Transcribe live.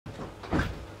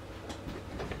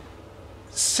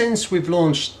Since we've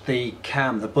launched the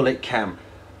cam, the Bullet Cam,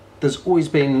 there's always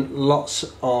been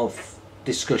lots of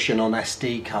discussion on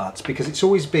SD cards because it's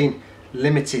always been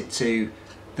limited to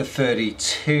the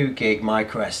 32 gig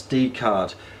micro SD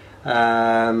card,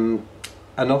 and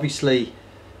obviously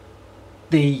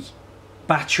the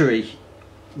battery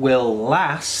will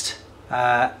outlast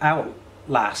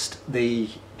the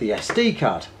SD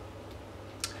card.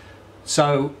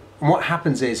 So what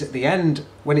happens is at the end,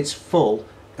 when it's full,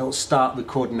 it'll start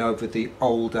recording over the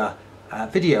older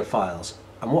video files.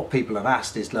 And what people have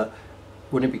asked is, look,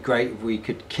 wouldn't it be great if we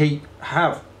could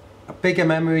have a bigger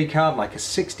memory card, like a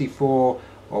 64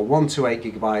 or 128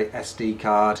 gigabyte SD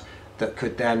card, that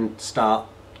could then start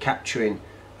capturing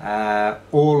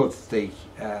all of the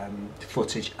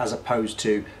footage, as opposed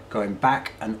to going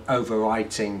back and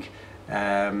overwriting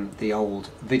the old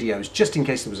videos, just in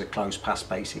case there was a close pass,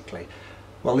 basically.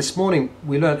 Well, this morning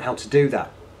we learned how to do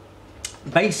that.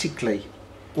 Basically,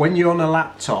 when you're on a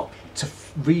laptop, to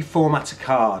reformat a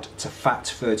card to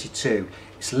FAT32,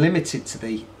 it's limited to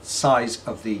the size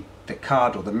of the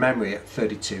card or the memory at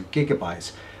 32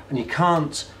 gigabytes, and you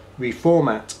can't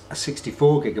reformat a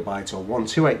 64 gigabyte or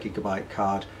 128 gigabyte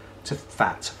card to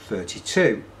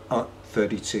FAT32 or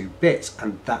 32 bits,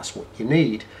 and that's what you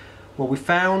need. Well, we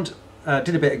found,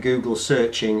 did a bit of Google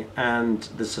searching, and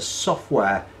there's a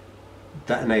software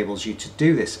that enables you to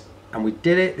do this, and we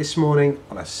did it this morning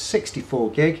on a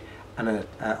 64 gig and a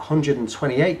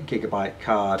 128 gigabyte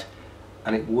card,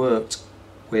 and it worked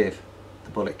with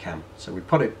the Bullet Cam. So we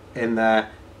put it in there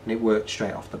and it worked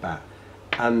straight off the bat,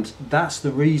 and that's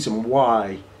the reason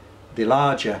why the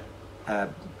larger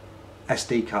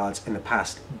SD cards in the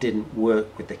past didn't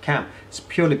work with the cam. It's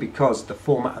purely because the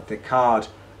format of the card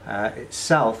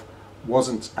itself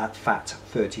wasn't at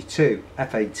FAT32,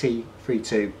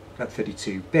 FAT32 at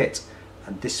 32 bit,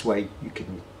 and this way you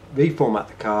can reformat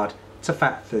the card to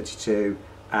FAT32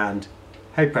 and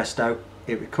hey presto,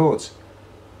 it records.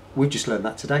 We've just learned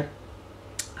that today.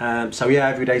 So yeah,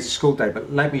 every day's a school day,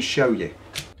 but let me show you.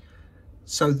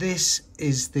 So this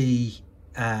is the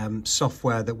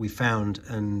software that we found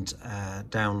and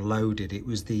downloaded. It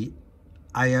was the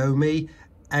AOMEI,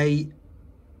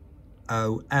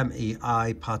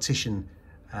 AOMEI partition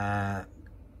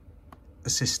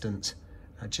assistant.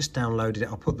 I just downloaded it.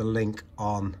 I'll put the link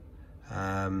on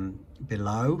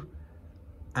below,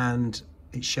 and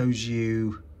it shows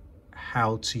you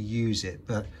how to use it.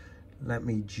 But let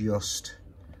me just,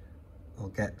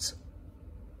 I'll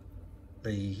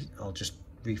just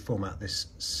reformat this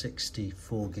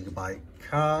 64 gigabyte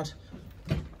card.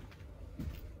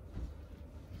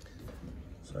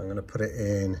 So I'm going to put it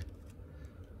in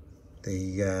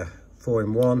the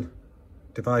 4-in-1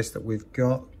 device that we've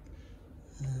got,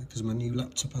 because my new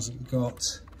laptop hasn't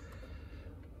got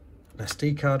an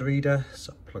SD card reader,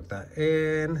 so I'll plug that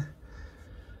in.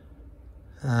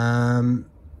 And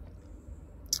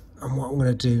what I'm going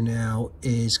to do now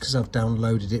is, because I've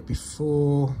downloaded it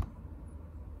before,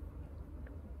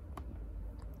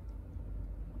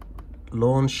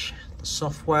 launch the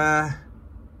software.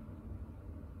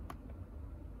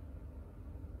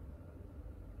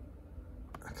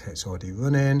 Okay, it's already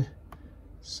running,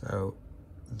 so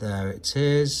there it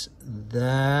is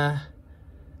there.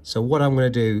 So what I'm going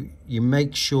to do, you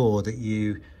make sure that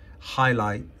you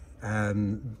highlight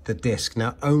the disk.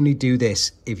 Now, only do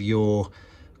this if you're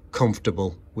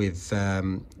comfortable with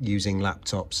using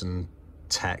laptops and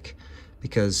tech,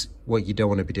 because what you don't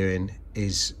want to be doing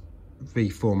is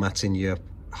reformatting your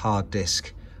hard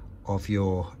disk of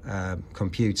your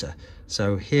computer.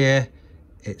 So here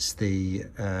it's the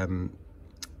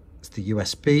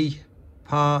USB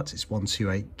part. It's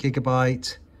 128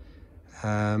 gigabyte.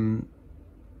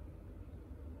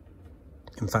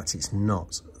 In fact, it's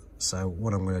not. So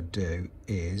what I'm going to do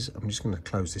is I'm just going to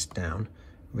close this down,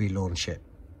 relaunch it.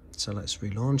 So let's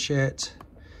relaunch it,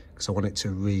 because I want it to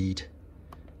read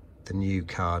the new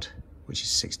card, which is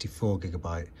 64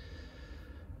 gigabyte.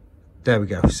 There we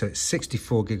go. So it's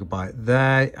 64 gigabyte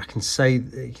there. I can say,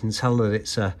 you can tell that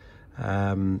it's a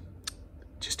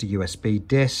just a USB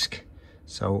disk.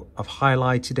 So I've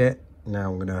highlighted it.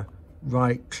 Now I'm going to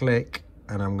right click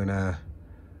and I'm going to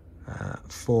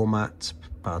format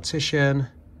partition,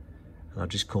 and I've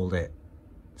just called it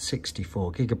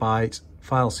 64 gigabyte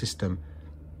file system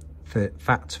for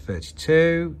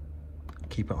FAT32.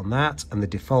 Keep it on that, and the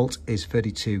default is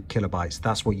 32 kilobytes.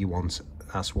 That's what you want.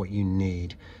 That's what you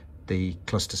need the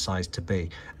cluster size to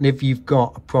be. And if you've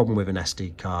got a problem with an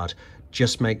SD card,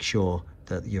 just make sure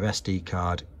that your SD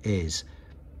card is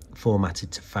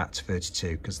formatted to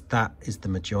FAT32, because that is the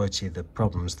majority of the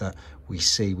problems that we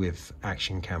see with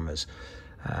action cameras.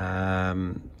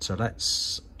 So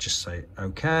let's just say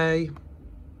okay.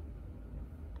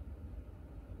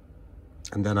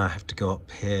 And then I have to go up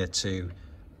here to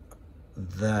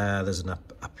there. There's an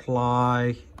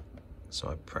apply. So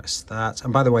I press that.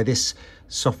 And by the way, this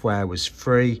software was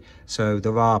free. So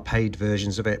there are paid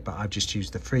versions of it, but I've just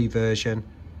used the free version.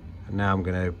 And now I'm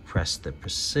going to press the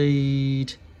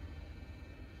proceed.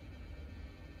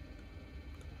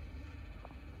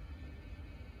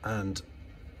 And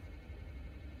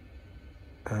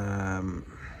I'm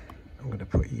going to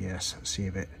put yes. See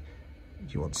if it,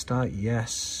 do you want to start?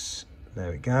 Yes.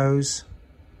 There it goes.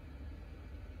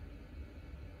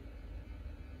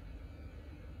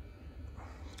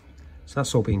 So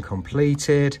that's all been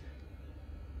completed.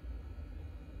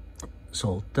 It's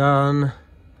all done.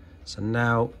 So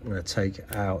now I'm going to take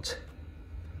out,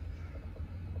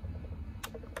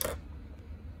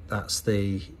 that's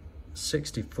the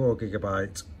 64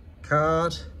 gigabyte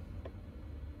card.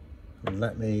 And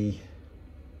let me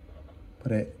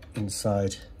put it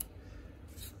inside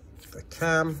the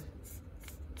cam.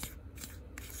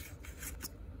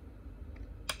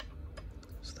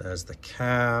 So there's the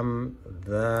cam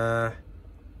there,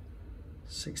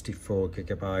 64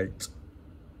 gigabyte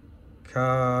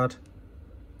card,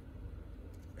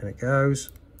 and it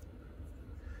goes.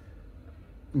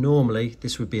 Normally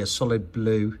this would be a solid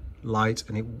blue light,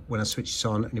 and when I switch it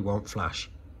on, and it won't flash.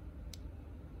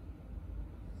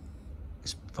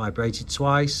 It's vibrated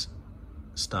twice,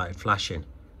 started flashing.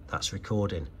 That's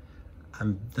recording.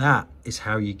 And that is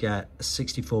how you get a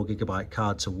 64 gigabyte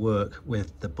card to work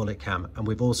with the Bullet Cam. And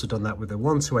we've also done that with a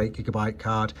 128 gigabyte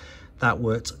card. That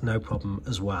worked no problem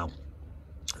as well.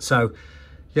 So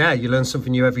yeah, you learn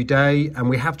something new every day. And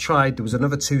we have tried, there was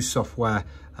another 2 software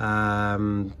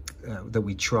that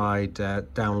we tried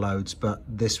downloads, but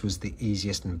this was the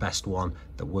easiest and best one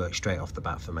that worked straight off the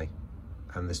bat for me.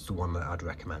 And this is the one that I'd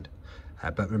recommend.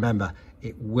 But remember,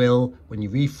 it will, when you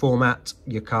reformat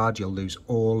your card, you'll lose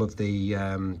all of the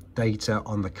data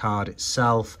on the card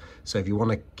itself. So if you want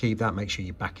to keep that, make sure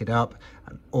you back it up.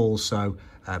 And also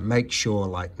make sure,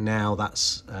 like now, that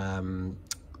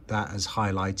has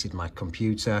highlighted my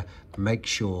computer. Make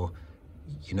sure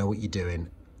you know what you're doing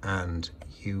and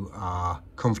you are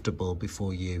comfortable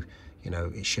before you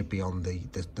know, it should be on the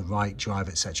right drive,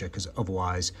 etc. Because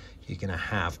otherwise you're going to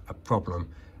have a problem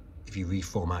if you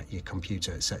reformat your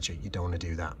computer, etc. You don't want to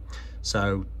do that.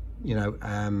 So, you know,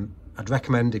 I'd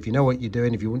recommend, if you know what you're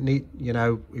doing, if you need, you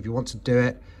know, if you want to do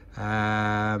it,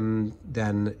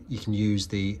 then you can use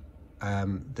this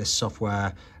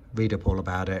software, read up all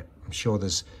about it. I'm sure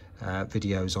there's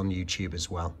videos on YouTube as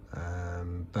well,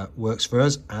 but works for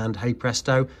us. And hey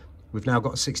presto, we've now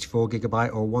got a 64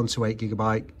 gigabyte or 128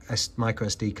 gigabyte micro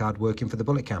SD card working for the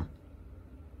Bullet Cam.